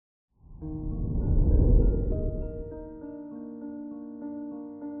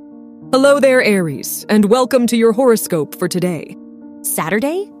Hello there, Aries, and welcome to your horoscope for today,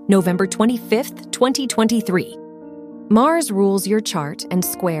 Saturday, November 25th, 2023. Mars rules your chart and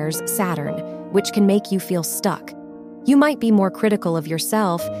squares Saturn, which can make you feel stuck. You might be more critical of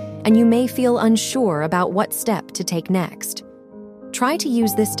yourself, and you may feel unsure about what step to take next. Try to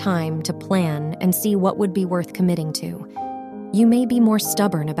use this time to plan and see what would be worth committing to. You may be more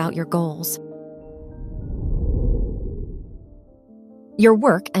stubborn about your goals. Your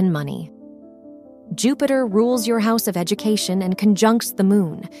work and money. Jupiter rules your house of education and conjuncts the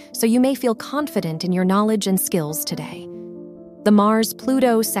moon, so you may feel confident in your knowledge and skills today. The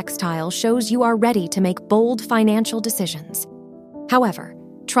Mars-Pluto sextile shows you are ready to make bold financial decisions. However,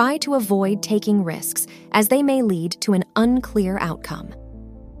 try to avoid taking risks, as they may lead to an unclear outcome.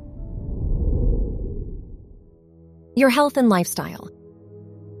 Your health and lifestyle.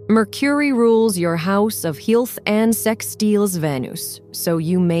 Mercury rules your house of health and sextiles Venus, so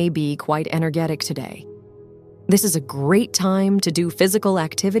you may be quite energetic today. This is a great time to do physical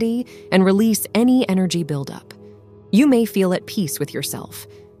activity and release any energy buildup. You may feel at peace with yourself,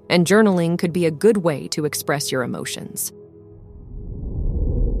 and journaling could be a good way to express your emotions.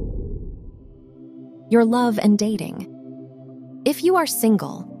 Your love and dating. If you are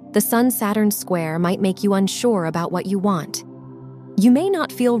single, the Sun-Saturn square might make you unsure about what you want. You may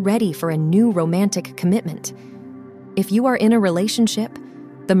not feel ready for a new romantic commitment. If you are in a relationship,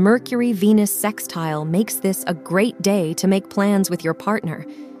 the Mercury-Venus sextile makes this a great day to make plans with your partner.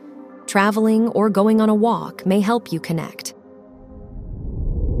 Traveling or going on a walk may help you connect.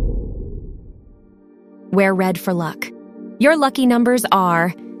 Wear red for luck. Your lucky numbers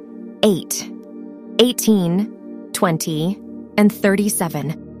are 8, 18, 20, and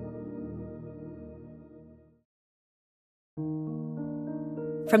 37.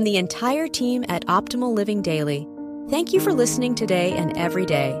 From the entire team at Optimal Living Daily, thank you for listening today and every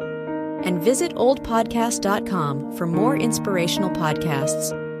day. And visit oldpodcast.com for more inspirational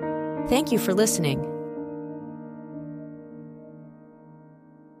podcasts. Thank you for listening.